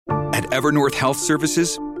At Evernorth Health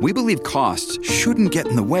Services, we believe costs shouldn't get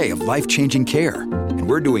in the way of life-changing care, and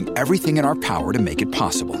we're doing everything in our power to make it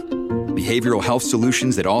possible. Behavioral health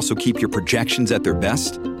solutions that also keep your projections at their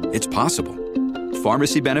best? It's possible.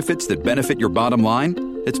 Pharmacy benefits that benefit your bottom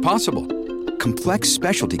line? It's possible. Complex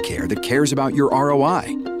specialty care that cares about your ROI?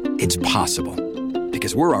 It's possible.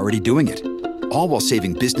 Because we're already doing it. All while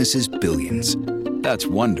saving businesses billions. That's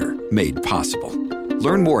Wonder made possible.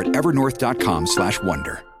 Learn more at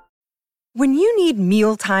evernorth.com/wonder. When you need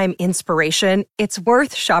mealtime inspiration, it's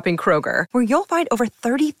worth shopping Kroger, where you'll find over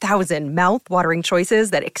 30,000 mouth-watering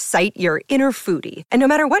choices that excite your inner foodie. And no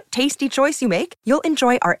matter what tasty choice you make, you'll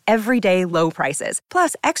enjoy our everyday low prices,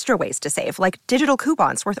 plus extra ways to save, like digital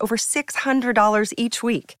coupons worth over $600 each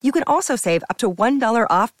week. You can also save up to $1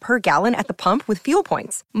 off per gallon at the pump with fuel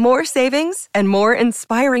points. More savings and more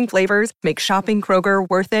inspiring flavors make shopping Kroger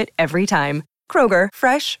worth it every time. Kroger,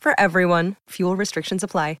 fresh for everyone. Fuel restrictions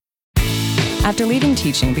apply. After leaving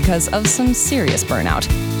teaching because of some serious burnout,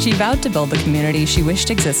 she vowed to build the community she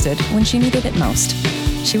wished existed when she needed it most.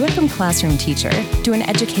 She went from classroom teacher to an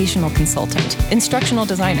educational consultant, instructional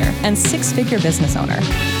designer, and six-figure business owner.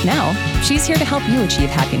 Now, she's here to help you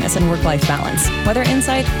achieve happiness and work-life balance, whether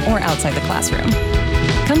inside or outside the classroom.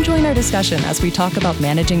 Come join our discussion as we talk about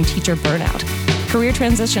managing teacher burnout, career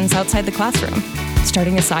transitions outside the classroom,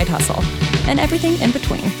 starting a side hustle, and everything in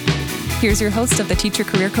between. Here's your host of the Teacher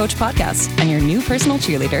Career Coach podcast and your new personal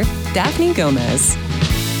cheerleader, Daphne Gomez.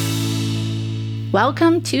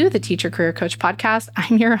 Welcome to the Teacher Career Coach podcast.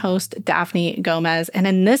 I'm your host, Daphne Gomez, and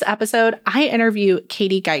in this episode, I interview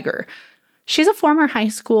Katie Geiger. She's a former high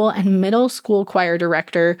school and middle school choir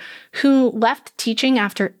director who left teaching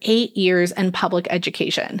after 8 years in public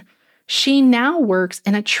education. She now works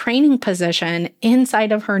in a training position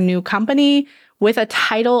inside of her new company with a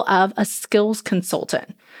title of a skills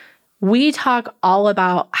consultant. We talk all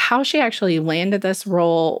about how she actually landed this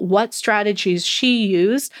role, what strategies she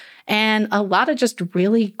used, and a lot of just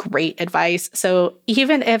really great advice. So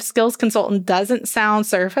even if skills consultant doesn't sound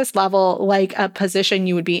surface level like a position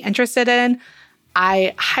you would be interested in,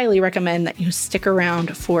 I highly recommend that you stick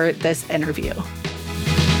around for this interview.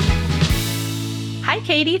 Hi,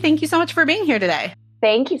 Katie. Thank you so much for being here today.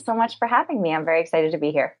 Thank you so much for having me. I'm very excited to be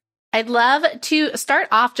here. I'd love to start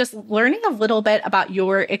off just learning a little bit about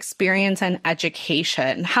your experience in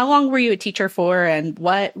education. How long were you a teacher for, and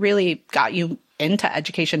what really got you into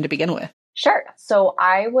education to begin with? Sure. So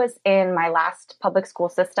I was in my last public school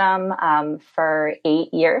system for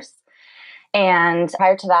 8 years. And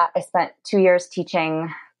prior to that, I spent 2 years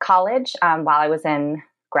teaching college while I was in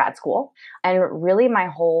grad school. And really my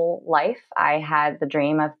whole life, I had the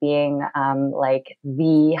dream of being like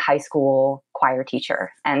the high school choir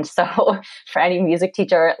teacher. And so for any music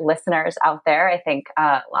teacher listeners out there, I think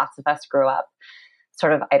lots of us grew up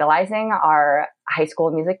sort of idolizing our high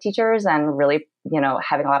school music teachers and really,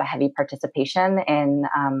 having a lot of heavy participation in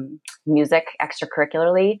music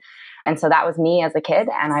extracurricularly. And so that was me as a kid.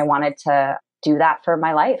 And I wanted to do that for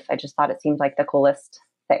my life. I just thought it seemed like the coolest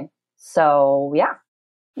thing. So yeah.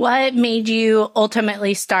 What made you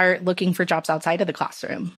ultimately start looking for jobs outside of the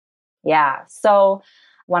classroom? Yeah. So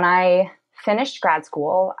when I finished grad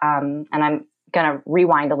school, and I'm going to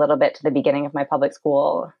rewind a little bit to the beginning of my public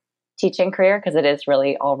school teaching career because it is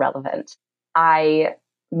really all relevant. I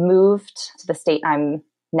moved to the state I'm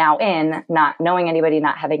now in, not knowing anybody,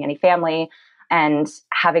 not having any family, and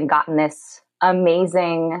having gotten this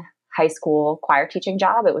amazing high school choir teaching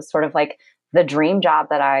job. It was sort of like the dream job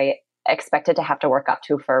that I expected to have to work up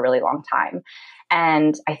to for a really long time.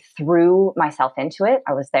 And I threw myself into it.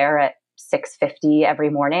 I was there at 6:50 every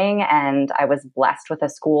morning, and I was blessed with a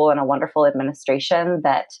school and a wonderful administration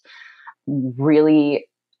that really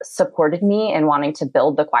supported me in wanting to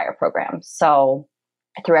build the choir program. So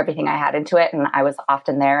I threw everything I had into it, and I was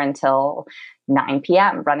often there until 9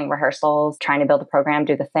 p.m. running rehearsals, trying to build the program,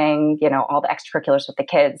 do the thing, all the extracurriculars with the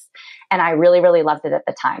kids. And I really, really loved it at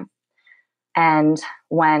the time. And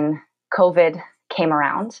when COVID came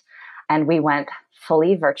around and we went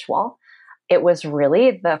fully virtual, it was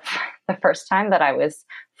really the first time that I was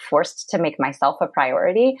forced to make myself a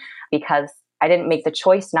priority because I didn't make the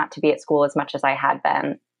choice not to be at school as much as I had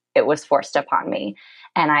been. It was forced upon me.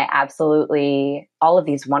 And I absolutely, all of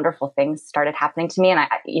these wonderful things started happening to me. And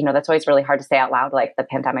that's always really hard to say out loud, like the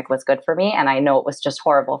pandemic was good for me. And I know it was just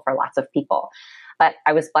horrible for lots of people. But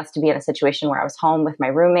I was blessed to be in a situation where I was home with my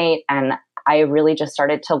roommate, and I really just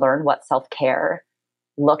started to learn what self-care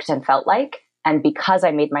looked and felt like. And because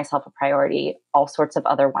I made myself a priority, all sorts of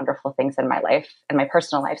other wonderful things in my life and my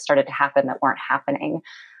personal life started to happen that weren't happening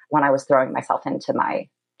when I was throwing myself into my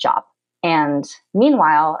job. And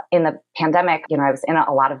meanwhile, in the pandemic, I was in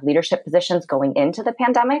a lot of leadership positions going into the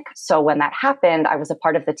pandemic. So when that happened, I was a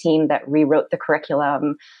part of the team that rewrote the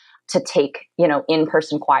curriculum to take,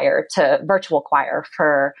 in-person choir to virtual choir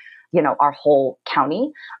for, our whole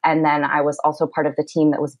county. And then I was also part of the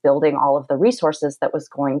team that was building all of the resources that was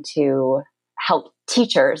going to help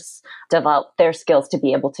teachers develop their skills to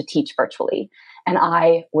be able to teach virtually. And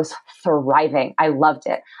I was thriving. I loved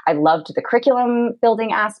it. I loved the curriculum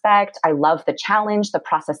building aspect. I loved the challenge, the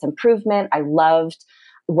process improvement. I loved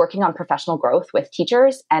working on professional growth with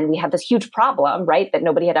teachers. And we had this huge problem, right, that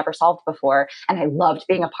nobody had ever solved before. And I loved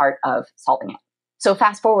being a part of solving it. So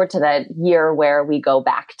fast forward to the year where we go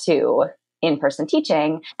back to in-person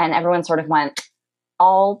teaching, and everyone sort of went,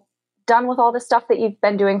 all done with all this stuff that you've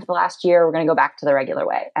been doing for the last year. We're going to go back to the regular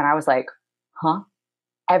way. And I was like, huh?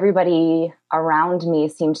 Everybody around me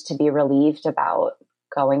seemed to be relieved about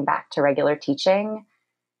going back to regular teaching.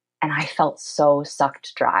 And I felt so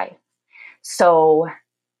sucked dry. So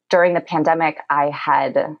during the pandemic, I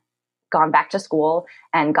had gone back to school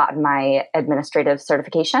and gotten my administrative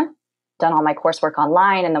certification, done all my coursework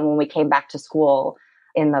online. And then when we came back to school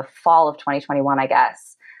in the fall of 2021, I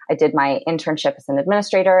guess, I did my internship as an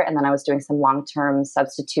administrator. And then I was doing some long-term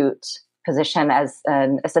substitute position as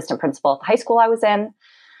an assistant principal at the high school I was in.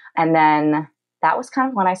 And then that was kind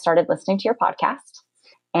of when I started listening to your podcast.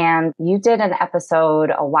 And you did an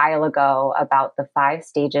episode a while ago about the 5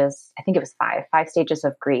 stages, I think it was 5 stages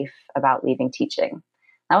of grief about leaving teaching.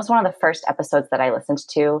 That was one of the first episodes that I listened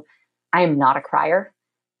to. I am not a crier,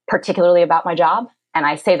 particularly about my job. And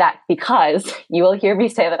I say that because you will hear me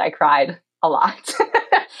say that I cried a lot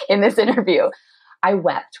in this interview. I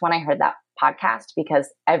wept when I heard that podcast because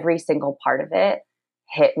every single part of it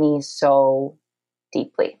hit me so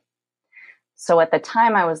deeply. So at the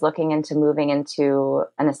time, I was looking into moving into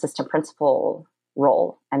an assistant principal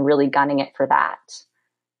role and really gunning it for that.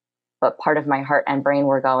 But part of my heart and brain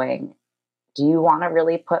were going, do you want to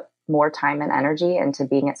really put more time and energy into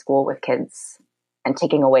being at school with kids and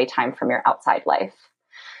taking away time from your outside life?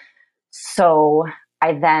 So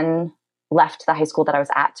I then left the high school that I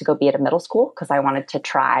was at to go be at a middle school because I wanted to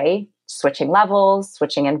try switching levels,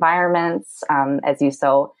 switching environments, as you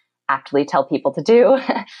so aptly tell people to do.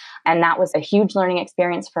 And that was a huge learning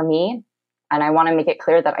experience for me. And I want to make it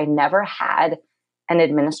clear that I never had an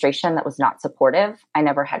administration that was not supportive. I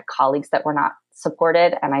never had colleagues that were not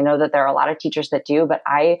supported. And I know that there are a lot of teachers that do, but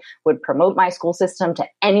I would promote my school system to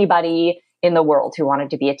anybody in the world who wanted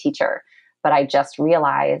to be a teacher. But I just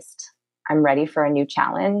realized I'm ready for a new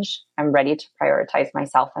challenge. I'm ready to prioritize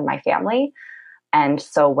myself and my family. And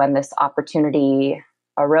so when this opportunity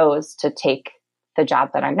arose to take the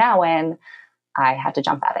job that I'm now in, I had to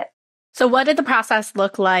jump at it. So what did the process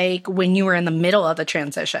look like when you were in the middle of the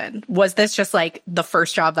transition? Was this just like the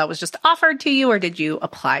first job that was just offered to you, or did you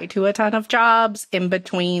apply to a ton of jobs in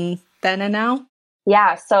between then and now?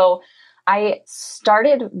 Yeah, so I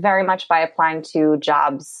started very much by applying to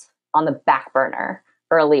jobs on the back burner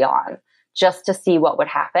early on, just to see what would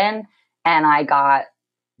happen. And I got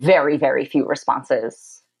very, very few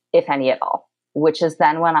responses, if any at all, which is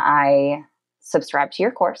then when I subscribed to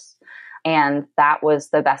your course. And that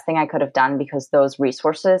was the best thing I could have done because those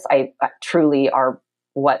resources I truly are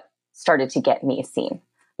what started to get me seen.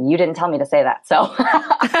 You didn't tell me to say that, so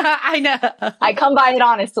I know. I come by it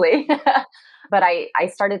honestly. But I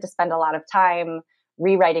started to spend a lot of time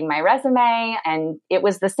rewriting my resume, and it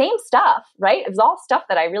was the same stuff, right? It was all stuff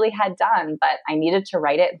that I really had done, but I needed to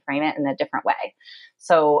write it and frame it in a different way.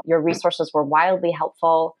 So your resources were wildly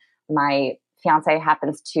helpful. My fiance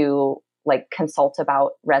happens to consult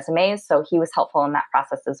about resumes. So he was helpful in that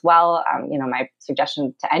process as well. My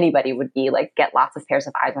suggestion to anybody would be get lots of pairs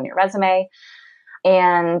of eyes on your resume.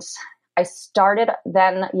 And I started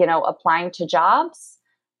then, applying to jobs.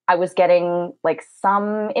 I was getting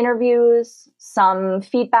some interviews, some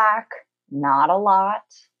feedback, not a lot.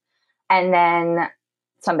 And then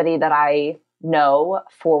somebody that I know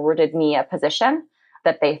forwarded me a position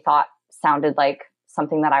that they thought sounded like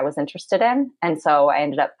something that I was interested in. And so I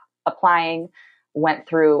ended up applying, went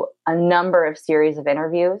through a number of series of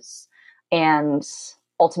interviews, and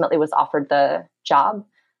ultimately was offered the job.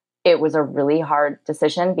 It was a really hard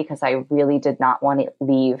decision because I really did not want to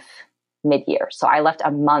leave mid-year. So I left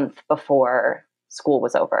a month before school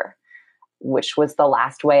was over, which was the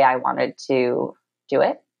last way I wanted to do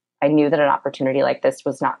it. I knew that an opportunity like this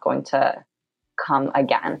was not going to come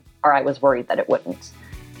again, or I was worried that it wouldn't.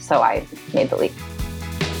 So I made the leap.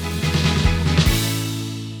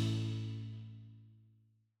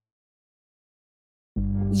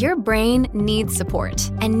 Your brain needs support,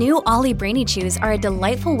 and new Ollie Brainy Chews are a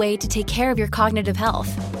delightful way to take care of your cognitive health.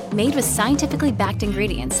 Made with scientifically backed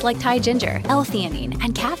ingredients like Thai ginger, L-theanine,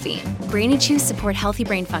 and caffeine, Brainy Chews support healthy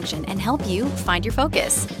brain function and help you find your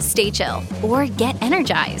focus, stay chill, or get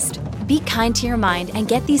energized. Be kind to your mind and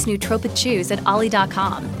get these nootropic chews at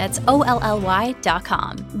olly.com. That's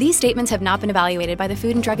OLLY.com. These statements have not been evaluated by the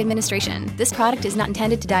Food and Drug Administration. This product is not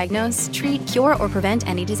intended to diagnose, treat, cure, or prevent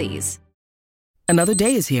any disease. Another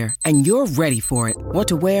day is here, and you're ready for it. What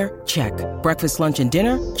to wear? Check. Breakfast, lunch, and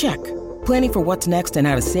dinner? Check. Planning for what's next and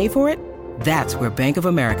how to save for it? That's where Bank of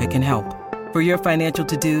America can help. For your financial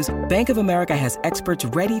to-dos, Bank of America has experts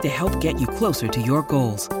ready to help get you closer to your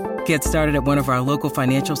goals. Get started at one of our local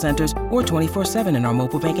financial centers or 24/7 in our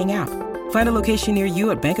mobile banking app. Find a location near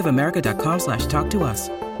you at bankofamerica.com/talktous.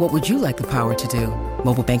 What would you like the power to do?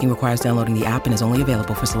 Mobile banking requires downloading the app and is only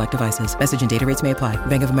available for select devices. Message and data rates may apply.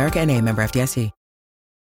 Bank of America N.A., member FDIC.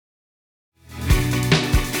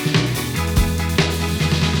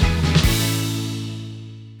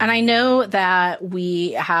 And I know that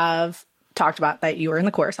we have talked about that you were in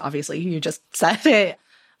the course. Obviously, you just said it.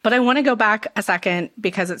 But I want to go back a second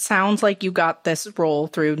because it sounds like you got this role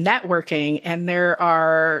through networking, and there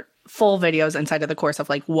are full videos inside of the course of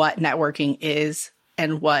like what networking is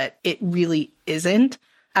and what it really isn't.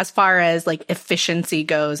 As far as like efficiency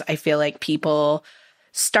goes, I feel like people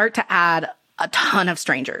start to add a ton of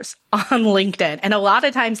strangers on LinkedIn. And a lot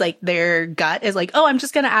of times like their gut is like, oh, I'm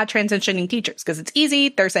just going to add transitioning teachers because it's easy.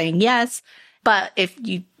 They're saying yes. But if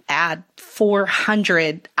you add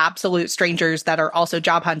 400 absolute strangers that are also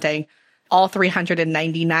job hunting, all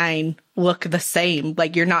 399 look the same.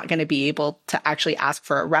 Like you're not going to be able to actually ask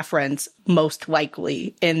for a reference most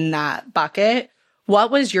likely in that bucket.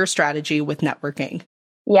 What was your strategy with networking?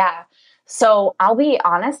 Yeah. So I'll be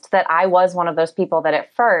honest that I was one of those people that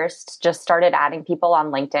at first just started adding people on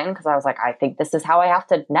LinkedIn because I was like, I think this is how I have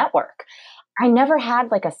to network. I never had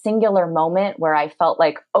like a singular moment where I felt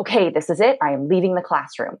like, okay, this is it. I am leaving the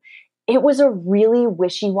classroom. It was a really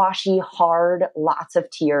wishy-washy, hard, lots of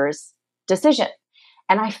tears decision.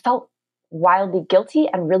 And I felt wildly guilty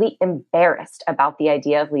and really embarrassed about the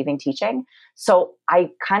idea of leaving teaching. So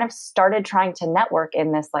I kind of started trying to network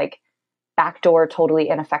in this like backdoor, totally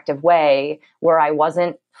ineffective way where I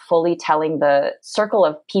wasn't fully telling the circle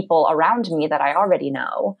of people around me that I already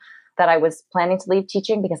know that I was planning to leave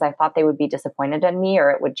teaching because I thought they would be disappointed in me or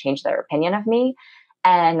it would change their opinion of me.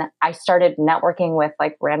 And I started networking with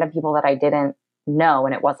like random people that I didn't know,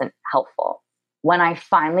 and it wasn't helpful. When I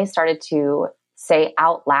finally started to say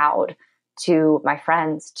out loud to my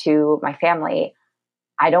friends, to my family,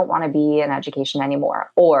 I don't want to be in education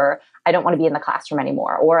anymore, or I don't want to be in the classroom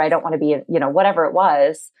anymore, or I don't want to be, whatever it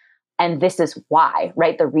was. And this is why,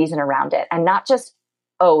 right? The reason around it. And not just,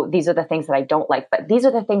 oh, these are the things that I don't like, but these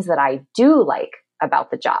are the things that I do like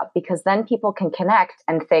about the job, because then people can connect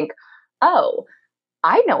and think, oh,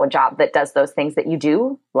 I know a job that does those things that you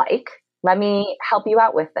do like. Let me help you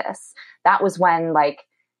out with this. That was when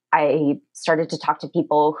I started to talk to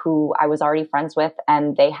people who I was already friends with,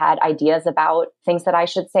 and they had ideas about things that I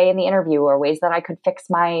should say in the interview or ways that I could fix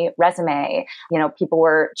my resume. People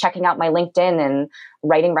were checking out my LinkedIn and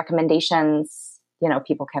writing recommendations.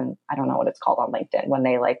 People can, I don't know what it's called on LinkedIn when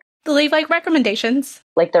they leave recommendations.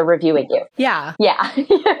 Like they're reviewing you. Yeah. Yeah.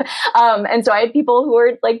 And so I had people who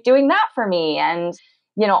were doing that for me. And,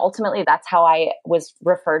 ultimately that's how I was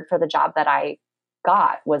referred for the job that I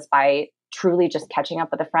got, was by truly just catching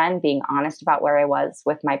up with a friend, being honest about where I was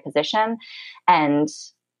with my position. And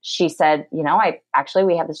she said, we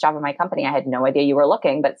have this job in my company. I had no idea you were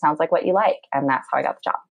looking, but it sounds like what you like. And that's how I got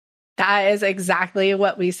the job. That is exactly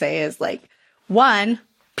what we say is one,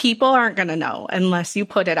 people aren't going to know unless you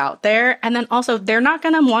put it out there. And then also they're not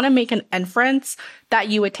going to want to make an inference that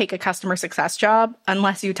you would take a customer success job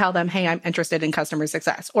unless you tell them, hey, I'm interested in customer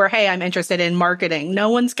success, or, hey, I'm interested in marketing. No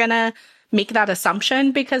one's going to make that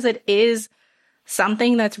assumption because it is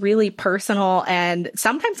something that's really personal and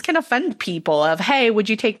sometimes can offend people of, hey, would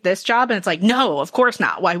you take this job? And it's like, no, of course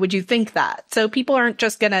not. Why would you think that? So people aren't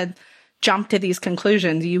just going to jump to these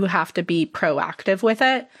conclusions. You have to be proactive with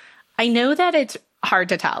it. I know that it's hard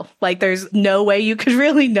to tell. There's no way you could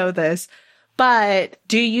really know this. But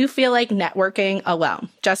do you feel like networking alone,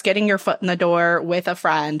 just getting your foot in the door with a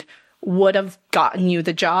friend, would have gotten you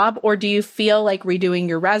the job? Or do you feel like redoing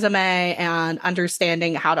your resume and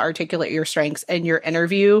understanding how to articulate your strengths in your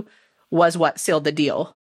interview was what sealed the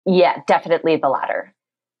deal? Yeah, definitely the latter.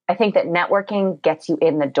 I think that networking gets you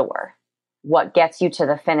in the door. What gets you to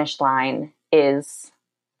the finish line is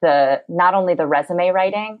not only the resume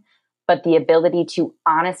writing, but the ability to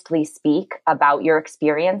honestly speak about your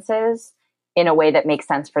experiences in a way that makes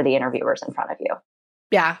sense for the interviewers in front of you.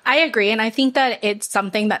 Yeah, I agree. And I think that it's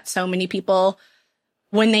something that so many people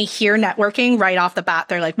when they hear networking right off the bat,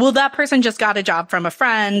 they're like, well, that person just got a job from a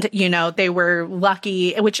friend, they were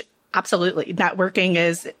lucky, which absolutely networking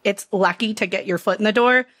it's lucky to get your foot in the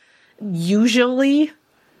door. Usually,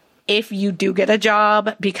 if you do get a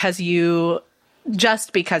job because you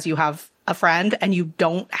have a friend and you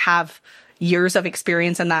don't have years of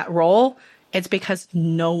experience in that role, it's because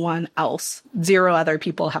zero other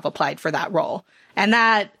people have applied for that role. And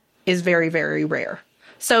that is very, very rare.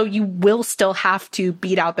 So you will still have to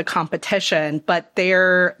beat out the competition, but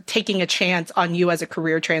they're taking a chance on you as a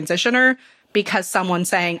career transitioner because someone's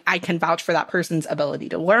saying, I can vouch for that person's ability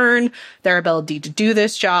to learn, their ability to do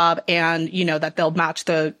this job, and, that they'll match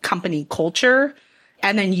the company culture.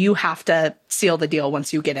 And then you have to seal the deal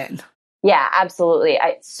once you get in. Yeah, absolutely.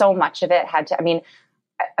 So much of it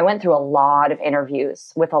I went through a lot of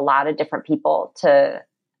interviews with a lot of different people to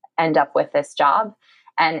end up with this job.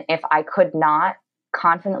 And if I could not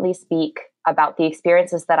confidently speak about the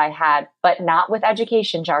experiences that I had, but not with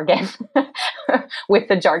education jargon, with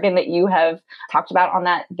the jargon that you have talked about on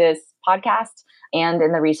this podcast and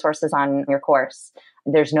in the resources on your course,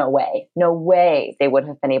 there's no way they would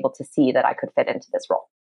have been able to see that I could fit into this role.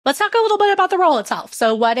 Let's talk a little bit about the role itself.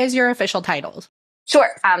 So what is your official title? Sure.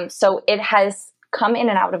 So it has come in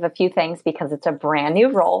and out of a few things because it's a brand new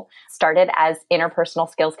role, started as interpersonal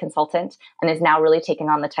skills consultant and is now really taking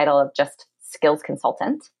on the title of just skills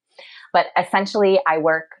consultant. But essentially, I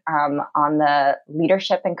work on the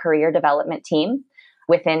leadership and career development team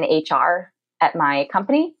within HR at my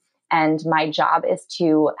company. And my job is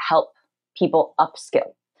to help people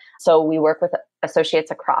upskill. So we work with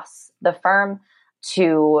associates across the firm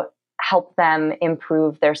to help them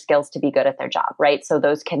improve their skills to be good at their job, right? So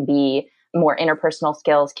those can be more interpersonal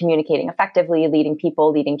skills, communicating effectively, leading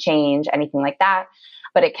people, leading change, anything like that.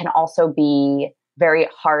 But it can also be very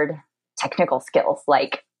hard technical skills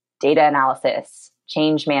like data analysis,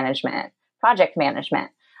 change management, project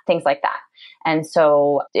management, things like that. And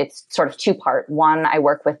so it's sort of two-part. One, I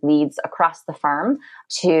work with leads across the firm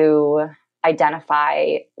to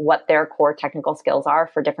identify what their core technical skills are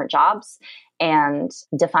for different jobs and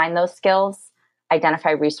define those skills,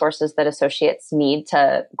 identify resources that associates need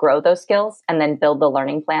to grow those skills, and then build the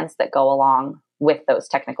learning plans that go along with those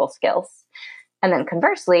technical skills. And then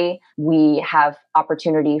conversely, we have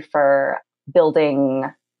opportunity for building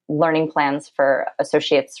learning plans for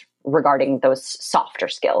associates regarding those softer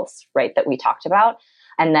skills, right, that we talked about.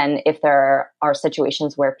 And then if there are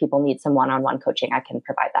situations where people need some one-on-one coaching, I can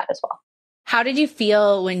provide that as well. How did you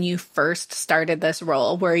feel when you first started this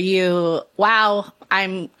role? Were you, wow,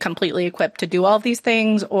 I'm completely equipped to do all of these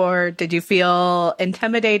things? Or did you feel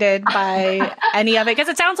intimidated by any of it? Because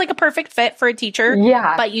it sounds like a perfect fit for a teacher.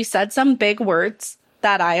 Yeah. But you said some big words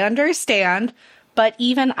that I understand. But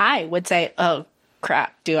even I would say, oh,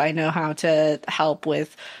 crap, do I know how to help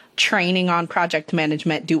with training on project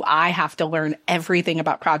management? Do I have to learn everything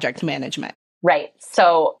about project management? Right.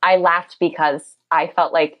 So I laughed because I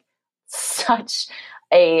felt like such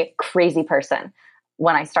a crazy person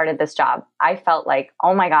when I started this job. I felt like,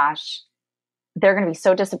 oh my gosh, they're going to be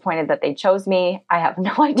so disappointed that they chose me. I have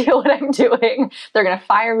no idea what I'm doing. They're going to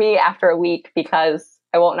fire me after a week because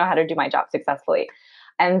I won't know how to do my job successfully.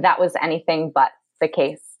 And that was anything but the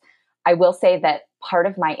case. I will say that part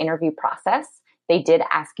of my interview process, they did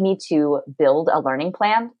ask me to build a learning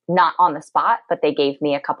plan, not on the spot, but they gave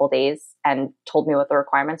me a couple days and told me what the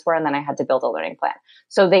requirements were. And then I had to build a learning plan.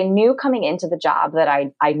 So they knew coming into the job that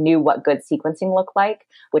I knew what good sequencing looked like,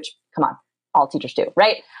 which, come on, all teachers do,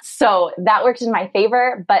 right? So that worked in my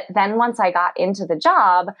favor. But then once I got into the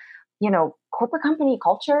job, corporate company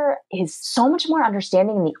culture is so much more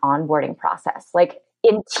understanding in the onboarding process. Like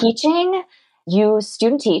in teaching, you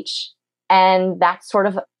student teach, and that's sort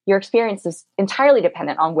of your experience is entirely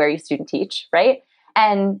dependent on where you student teach, right?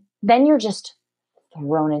 And then you're just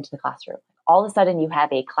thrown into the classroom. All of a sudden you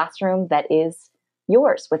have a classroom that is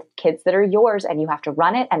yours with kids that are yours, and you have to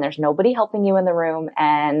run it, and there's nobody helping you in the room,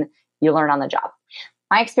 and you learn on the job.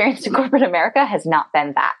 My experience in corporate America has not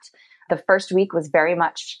been that. The first week was very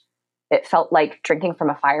much, it felt like drinking from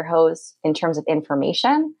a fire hose in terms of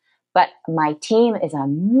information, but my team is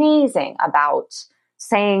amazing about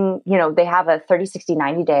saying, they have a 30, 60,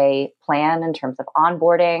 90-day plan in terms of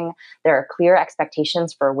onboarding. There are clear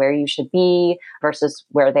expectations for where you should be versus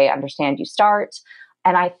where they understand you start.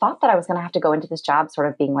 And I thought that I was going to have to go into this job sort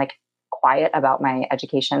of being like quiet about my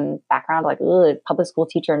education background, like, public school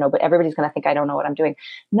teacher, no, but everybody's going to think I don't know what I'm doing.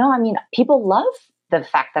 No, people love the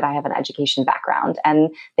fact that I have an education background, and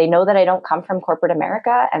they know that I don't come from corporate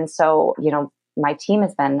America. And so, my team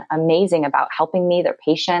has been amazing about helping me. They're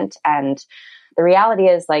patient. And the reality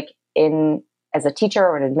is, like, as a teacher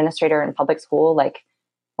or an administrator in public school, like,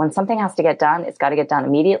 when something has to get done, it's got to get done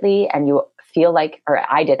immediately. And you feel like, or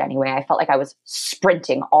I did anyway, I felt like I was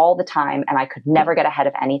sprinting all the time and I could never get ahead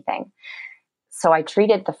of anything. So I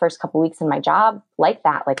treated the first couple weeks in my job like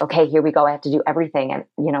that, like, okay, here we go. I have to do everything. And,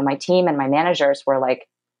 my team and my managers were like,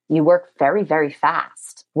 you work very, very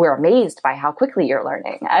fast. We're amazed by how quickly you're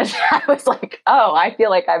learning. And I was like, oh, I feel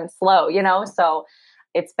like I'm slow, So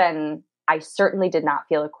I certainly did not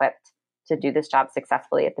feel equipped to do this job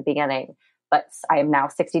successfully at the beginning, but I am now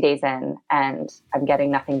 60 days in and I'm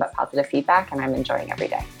getting nothing but positive feedback and I'm enjoying every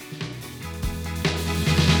day.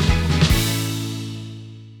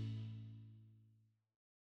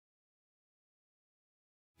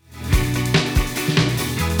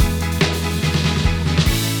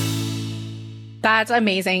 That's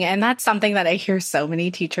amazing. And that's something that I hear so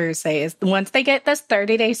many teachers say is once they get this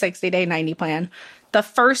 30-day, 60-day, 90 plan, the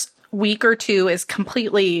first week or two is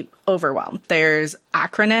completely overwhelmed. There's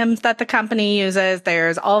acronyms that the company uses.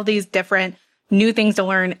 There's all these different new things to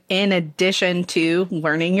learn in addition to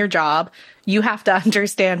learning your job. You have to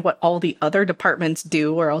understand what all the other departments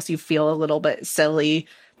do or else you feel a little bit silly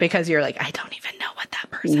because you're like, I don't even know what that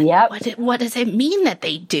person, what does it mean that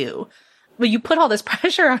they do? But you put all this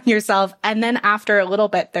pressure on yourself. And then after a little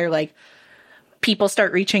bit, they're like, people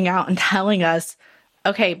start reaching out and telling us,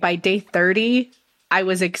 okay, by day 30, I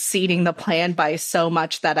was exceeding the plan by so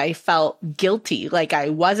much that I felt guilty, like I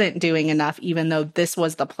wasn't doing enough, even though this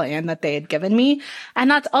was the plan that they had given me. And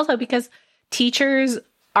that's also because teachers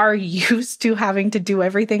are used to having to do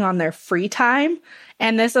everything on their free time.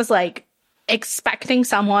 And this is like expecting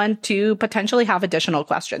someone to potentially have additional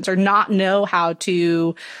questions or not know how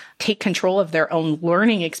to take control of their own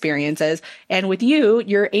learning experiences. And with you,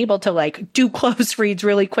 you're able to like do close reads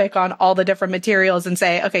really quick on all the different materials and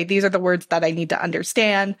say, okay, these are the words that I need to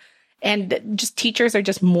understand. And just teachers are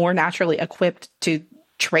just more naturally equipped to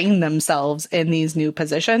train themselves in these new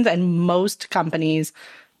positions. And most companies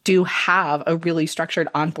do have a really structured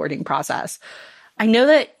onboarding process. I know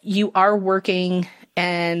that you are working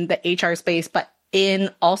in the HR space, but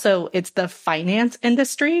it's the finance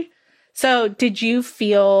industry. So did you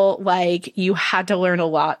feel like you had to learn a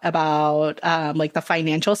lot about like the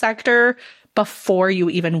financial sector before you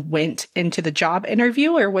even went into the job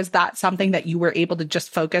interview? Or was that something that you were able to just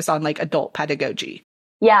focus on like adult pedagogy?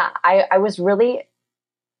 Yeah, I was really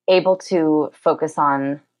able to focus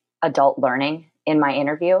on adult learning in my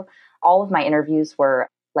interview. All of my interviews were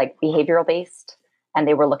like behavioral based, and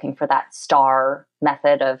they were looking for that STAR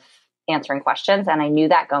method of answering questions. And I knew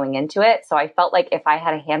that going into it. So I felt like if I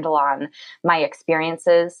had a handle on my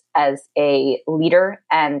experiences as a leader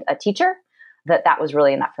and a teacher, that was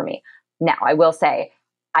really enough for me. Now, I will say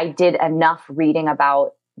I did enough reading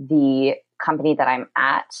about the company that I'm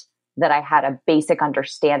at that I had a basic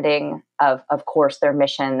understanding of course, their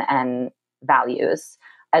mission and values,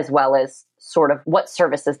 as well as sort of what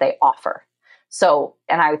services they offer. So,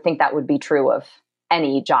 and I would think that would be true of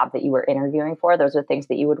any job that you were interviewing for. Those are things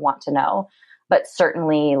that you would want to know. But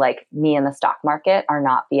certainly like me and the stock market are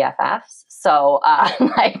not BFFs. So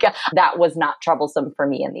that was not troublesome for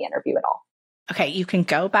me in the interview at all. Okay, you can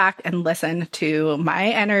go back and listen to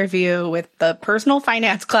my interview with the Personal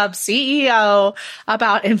Finance Club CEO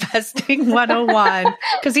about Investing 101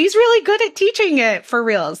 because he's really good at teaching it for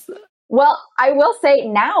reals. Well, I will say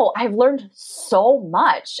now I've learned so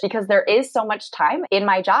much because there is so much time in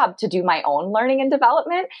my job to do my own learning and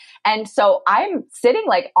development. And so I'm sitting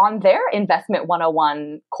like on their Investment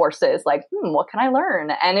 101 courses, like, what can I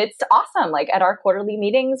learn? And it's awesome. Like at our quarterly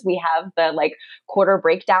meetings, we have the like quarter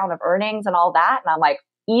breakdown of earnings and all that. And I'm like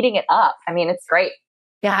eating it up. I mean, it's great.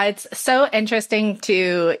 Yeah, it's so interesting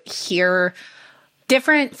to hear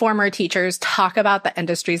different former teachers talk about the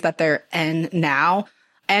industries that they're in now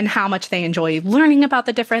and how much they enjoy learning about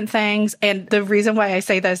the different things. And the reason why I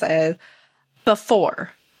say this is before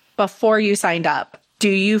you signed up, do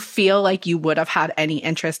you feel like you would have had any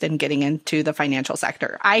interest in getting into the financial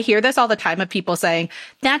sector? I hear this all the time of people saying,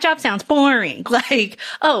 that job sounds boring. Like,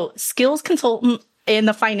 oh, skills consultant in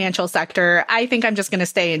the financial sector. I think I'm just going to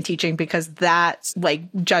stay in teaching because that's like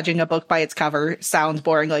judging a book by its cover sounds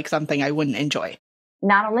boring, like something I wouldn't enjoy.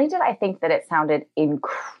 Not only did I think that it sounded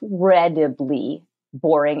incredibly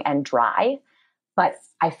boring and dry, but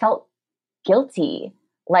I felt guilty.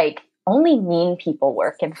 Like only mean people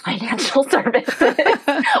work in financial services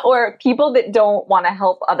or people that don't want to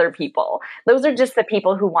help other people. Those are just the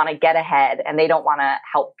people who want to get ahead and they don't want to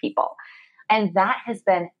help people. And that has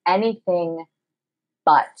been anything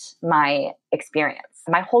but my experience.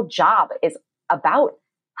 My whole job is about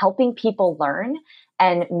helping people learn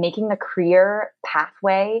and making the career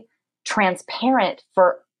pathway transparent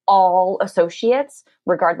for all associates,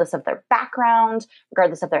 regardless of their background,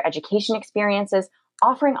 regardless of their education experiences,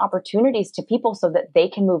 offering opportunities to people so that they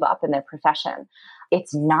can move up in their profession.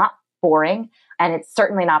 It's not boring, and it's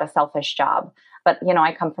certainly not a selfish job. But,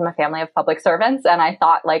 I come from a family of public servants, and I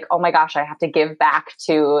thought like, oh my gosh, I have to give back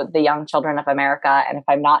to the young children of America. And if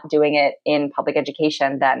I'm not doing it in public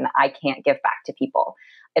education, then I can't give back to people.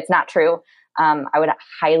 It's not true. I would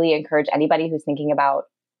highly encourage anybody who's thinking about,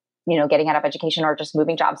 getting out of education or just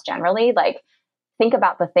moving jobs generally, like think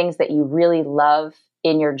about the things that you really love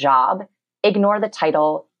in your job. Ignore the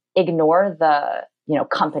title, ignore the,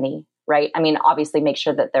 company, right? I mean, obviously make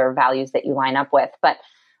sure that there are values that you line up with, but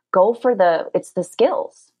go for it's the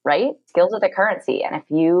skills, right? Skills are the currency. And if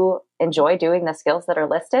you enjoy doing the skills that are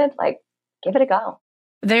listed, like give it a go.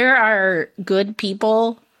 There are good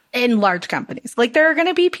people in large companies. Like there are going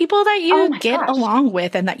to be people that you get along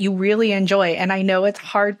with and that you really enjoy. And I know it's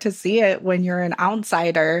hard to see it when you're an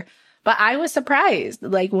outsider, but I was surprised.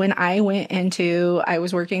 Like when I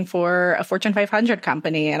was working for a Fortune 500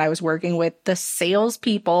 company, and I was working with the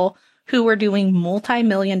salespeople who were doing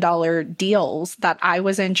multi-million-dollar deals that I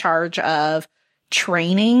was in charge of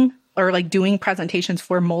training or like doing presentations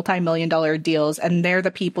for multi-million-dollar deals. And they're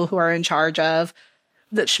the people who are in charge of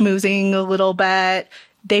the schmoozing a little bit.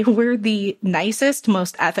 They were the nicest,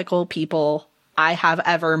 most ethical people I have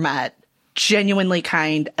ever met. Genuinely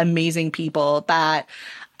kind, amazing people that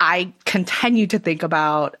I continue to think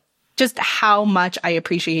about just how much I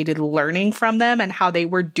appreciated learning from them and how they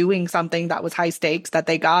were doing something that was high stakes that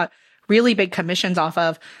they got really big commissions off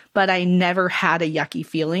of, but I never had a yucky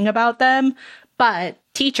feeling about them. But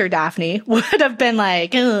teacher Daphne would have been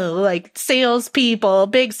like, like salespeople,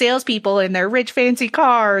 big salespeople in their rich, fancy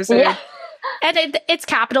cars. Yeah. And it's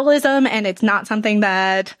capitalism, and it's not something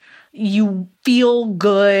that you feel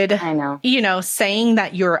good, I know, saying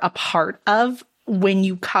that you're a part of when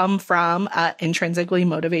you come from an intrinsically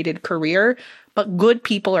motivated career. But good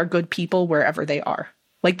people are good people wherever they are.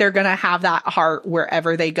 Like they're going to have that heart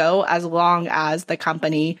wherever they go, as long as the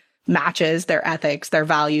company matches their ethics, their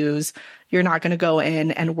values. You're not going to go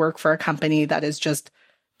in and work for a company that is just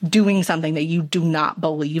doing something that you do not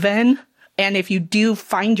believe in. And if you do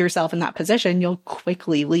find yourself in that position, you'll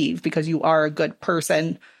quickly leave because you are a good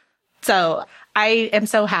person. So I am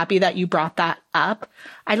so happy that you brought that up.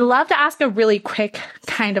 I'd love to ask a really quick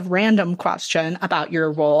kind of random question about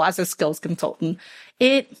your role as a skills consultant.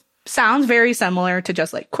 It sounds very similar to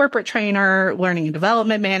just like corporate trainer, learning and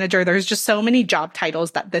development manager. There's just so many job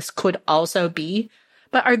titles that this could also be.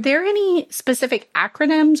 But are there any specific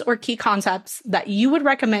acronyms or key concepts that you would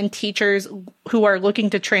recommend teachers who are looking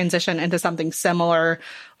to transition into something similar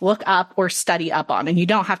look up or study up on? And you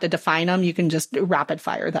don't have to define them. You can just rapid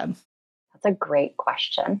fire them. That's a great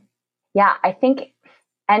question. Yeah, I think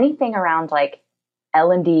anything around like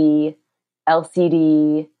L&D,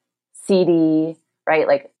 LCD, CD, right?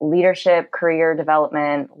 Like leadership, career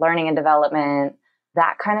development, learning and development,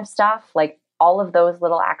 that kind of stuff. Like all of those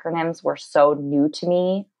little acronyms were so new to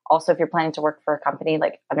me. Also, if you're planning to work for a company,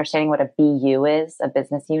 like understanding what a BU is, a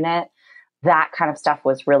business unit, that kind of stuff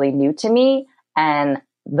was really new to me. And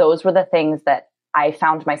those were the things that I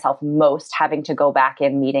found myself most having to go back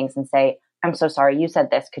in meetings and say, I'm so sorry, you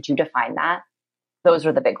said this. Could you define that? Those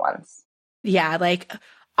were the big ones. Yeah, like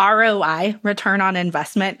ROI, return on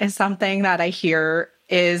investment, is something that I hear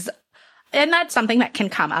and that's something that can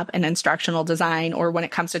come up in instructional design or when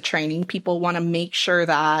it comes to training. People want to make sure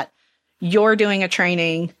that you're doing a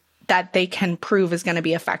training that they can prove is going to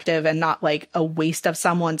be effective and not like a waste of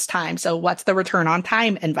someone's time. So what's the return on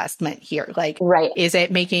time investment here? Like, right. Is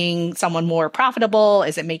it making someone more profitable?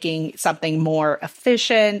 Is it making something more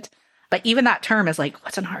efficient? But even that term is like,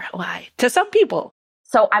 what's an ROI to some people?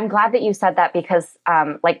 So I'm glad that you said that because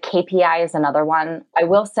like KPI is another one. I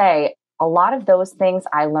will say a lot of those things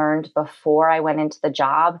I learned before I went into the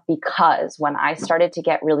job, because when I started to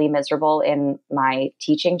get really miserable in my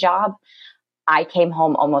teaching job, I came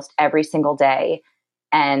home almost every single day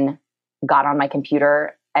and got on my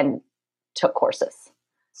computer and took courses.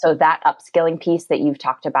 So that upskilling piece that you've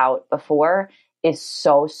talked about before is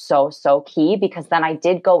so, so, so key, because then I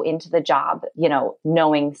did go into the job,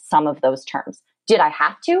 knowing some of those terms. Did I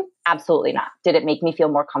have to? Absolutely not. Did it make me feel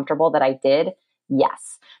more comfortable that I did?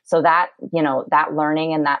 Yes. So that, that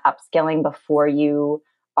learning and that upskilling before you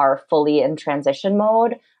are fully in transition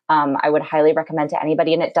mode, I would highly recommend to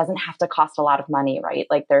anybody. And it doesn't have to cost a lot of money, right?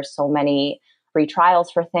 Like there's so many free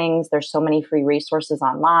trials for things. There's so many free resources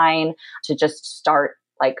online to just start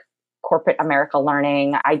like corporate America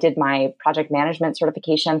learning. I did my project management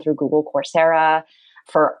certification through Google Coursera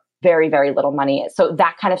for very, very little money. So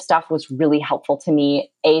that kind of stuff was really helpful to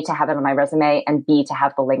me, A, to have it on my resume, and B, to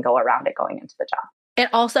have the lingo around it going into the job. It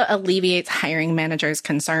also alleviates hiring managers'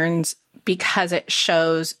 concerns because it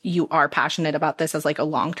shows you are passionate about this as like a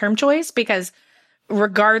long-term choice, because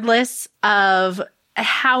regardless of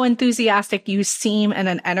how enthusiastic you seem in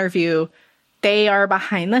an interview, they are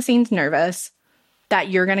behind the scenes nervous that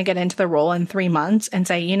you're going to get into the role in 3 months and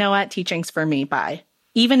say, you know what, teaching's for me, bye.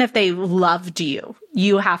 Even if they loved you,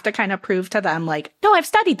 you have to kind of prove to them like, no, I've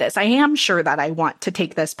studied this. I am sure that I want to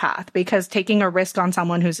take this path, because taking a risk on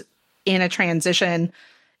someone who's in a transition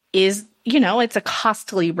is, it's a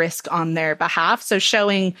costly risk on their behalf. So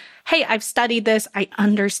showing, hey, I've studied this, I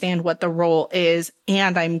understand what the role is,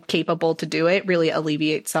 and I'm capable to do it, really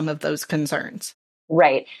alleviates some of those concerns.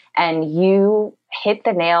 Right. And you hit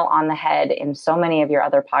the nail on the head in so many of your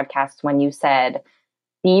other podcasts when you said,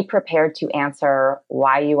 be prepared to answer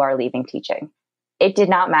why you are leaving teaching. It did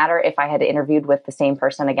not matter if I had interviewed with the same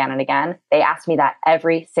person again and again. They asked me that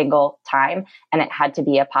every single time, and it had to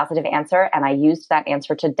be a positive answer. And I used that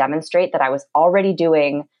answer to demonstrate that I was already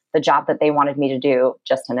doing the job that they wanted me to do,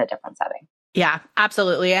 just in a different setting. Yeah,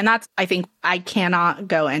 absolutely. And I think I cannot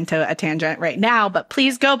go into a tangent right now, but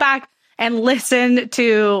please go back and listen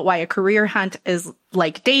to why a career hunt is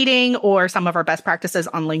like dating, or some of our best practices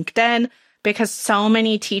on LinkedIn, because so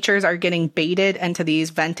many teachers are getting baited into these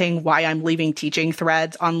venting why I'm leaving teaching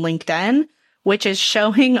threads on LinkedIn, which is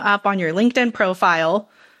showing up on your LinkedIn profile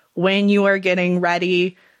when you are getting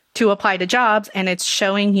ready to apply to jobs, and it's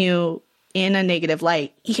showing you in a negative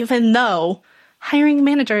light, even though hiring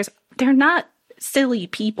managers, they're not silly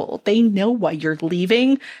people. They know why you're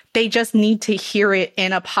leaving. They just need to hear it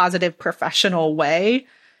in a positive, professional way.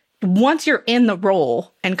 Once you're in the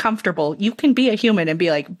role and comfortable, you can be a human and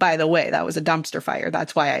be like, by the way, that was a dumpster fire.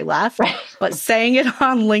 That's why I left. Right. But saying it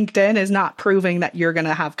on LinkedIn is not proving that you're going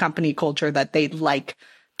to have company culture that they'd like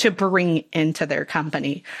to bring into their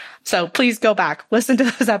company. So please go back, listen to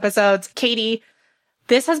those episodes. Katie,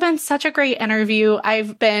 this has been such a great interview.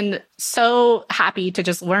 I've been so happy to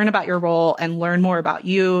just learn about your role and learn more about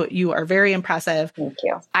you. You are very impressive. Thank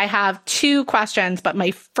you. I have 2 questions, but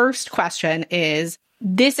my first question is,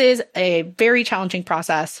 this is a very challenging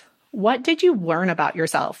process. What did you learn about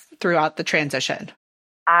yourself throughout the transition?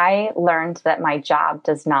 I learned that my job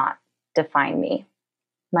does not define me.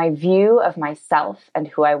 My view of myself and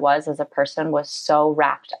who I was as a person was so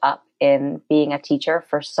wrapped up in being a teacher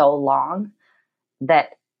for so long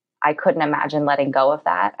that I couldn't imagine letting go of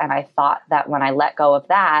that. And I thought that when I let go of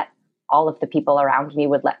that, all of the people around me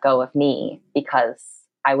would let go of me because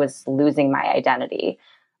I was losing my identity,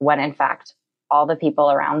 when in fact, all the people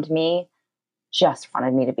around me just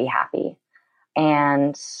wanted me to be happy.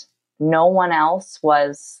 And no one else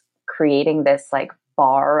was creating this like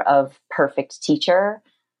bar of perfect teacher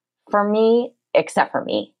for me, except for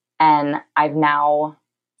me. And I've now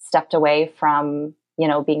stepped away from,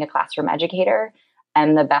 being a classroom educator.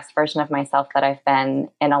 I'm the best version of myself that I've been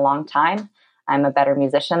in a long time. I'm a better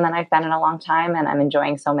musician than I've been in a long time. And I'm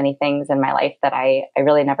enjoying so many things in my life that I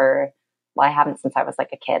really never, I haven't since I was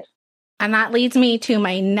like a kid. And that leads me to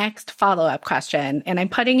my next follow-up question. And I'm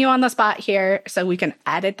putting you on the spot here, so we can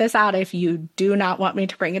edit this out if you do not want me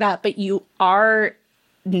to bring it up. But you are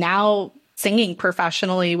now singing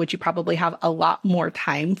professionally, which you probably have a lot more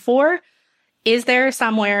time for. Is there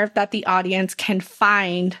somewhere that the audience can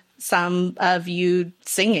find some of you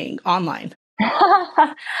singing online?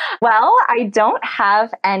 Well, I don't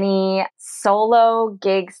have any solo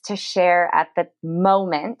gigs to share at the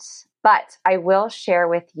moment. But I will share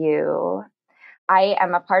with you, I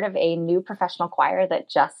am a part of a new professional choir that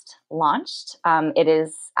just launched. It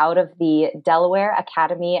is out of the Delaware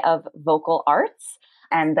Academy of Vocal Arts,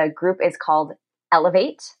 and the group is called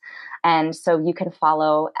Elevate. And so you can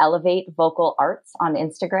follow Elevate Vocal Arts on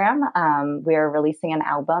Instagram. We're releasing an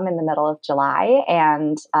album in the middle of July,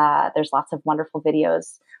 and there's lots of wonderful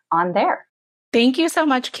videos on there. Thank you so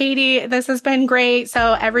much, Katie. This has been great.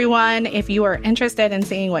 So everyone, if you are interested in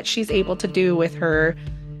seeing what she's able to do with her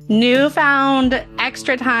newfound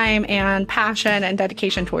extra time and passion and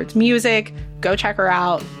dedication towards music, go check her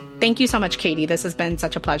out. Thank you so much, Katie. This has been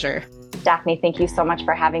such a pleasure. Daphne, thank you so much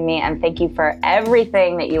for having me. And thank you for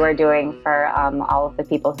everything that you are doing for all of the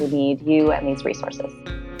people who need you and these resources.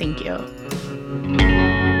 Thank you.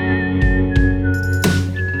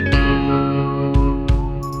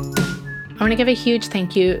 I want to give a huge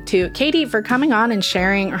thank you to Katie for coming on and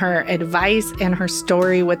sharing her advice and her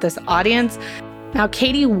story with this audience. Now,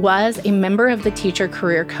 Katie was a member of the Teacher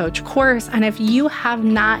Career Coach course, and if you have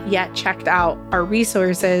not yet checked out our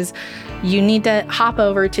resources, you need to hop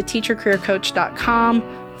over to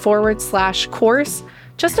teachercareercoach.com/course.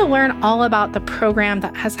 just to learn all about the program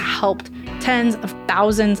that has helped tens of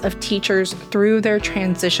thousands of teachers through their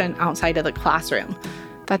transition outside of the classroom.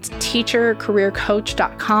 That's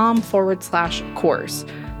teachercareercoach.com/course.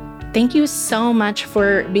 Thank you so much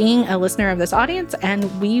for being a listener of this audience,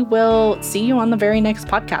 and we will see you on the very next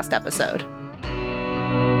podcast episode.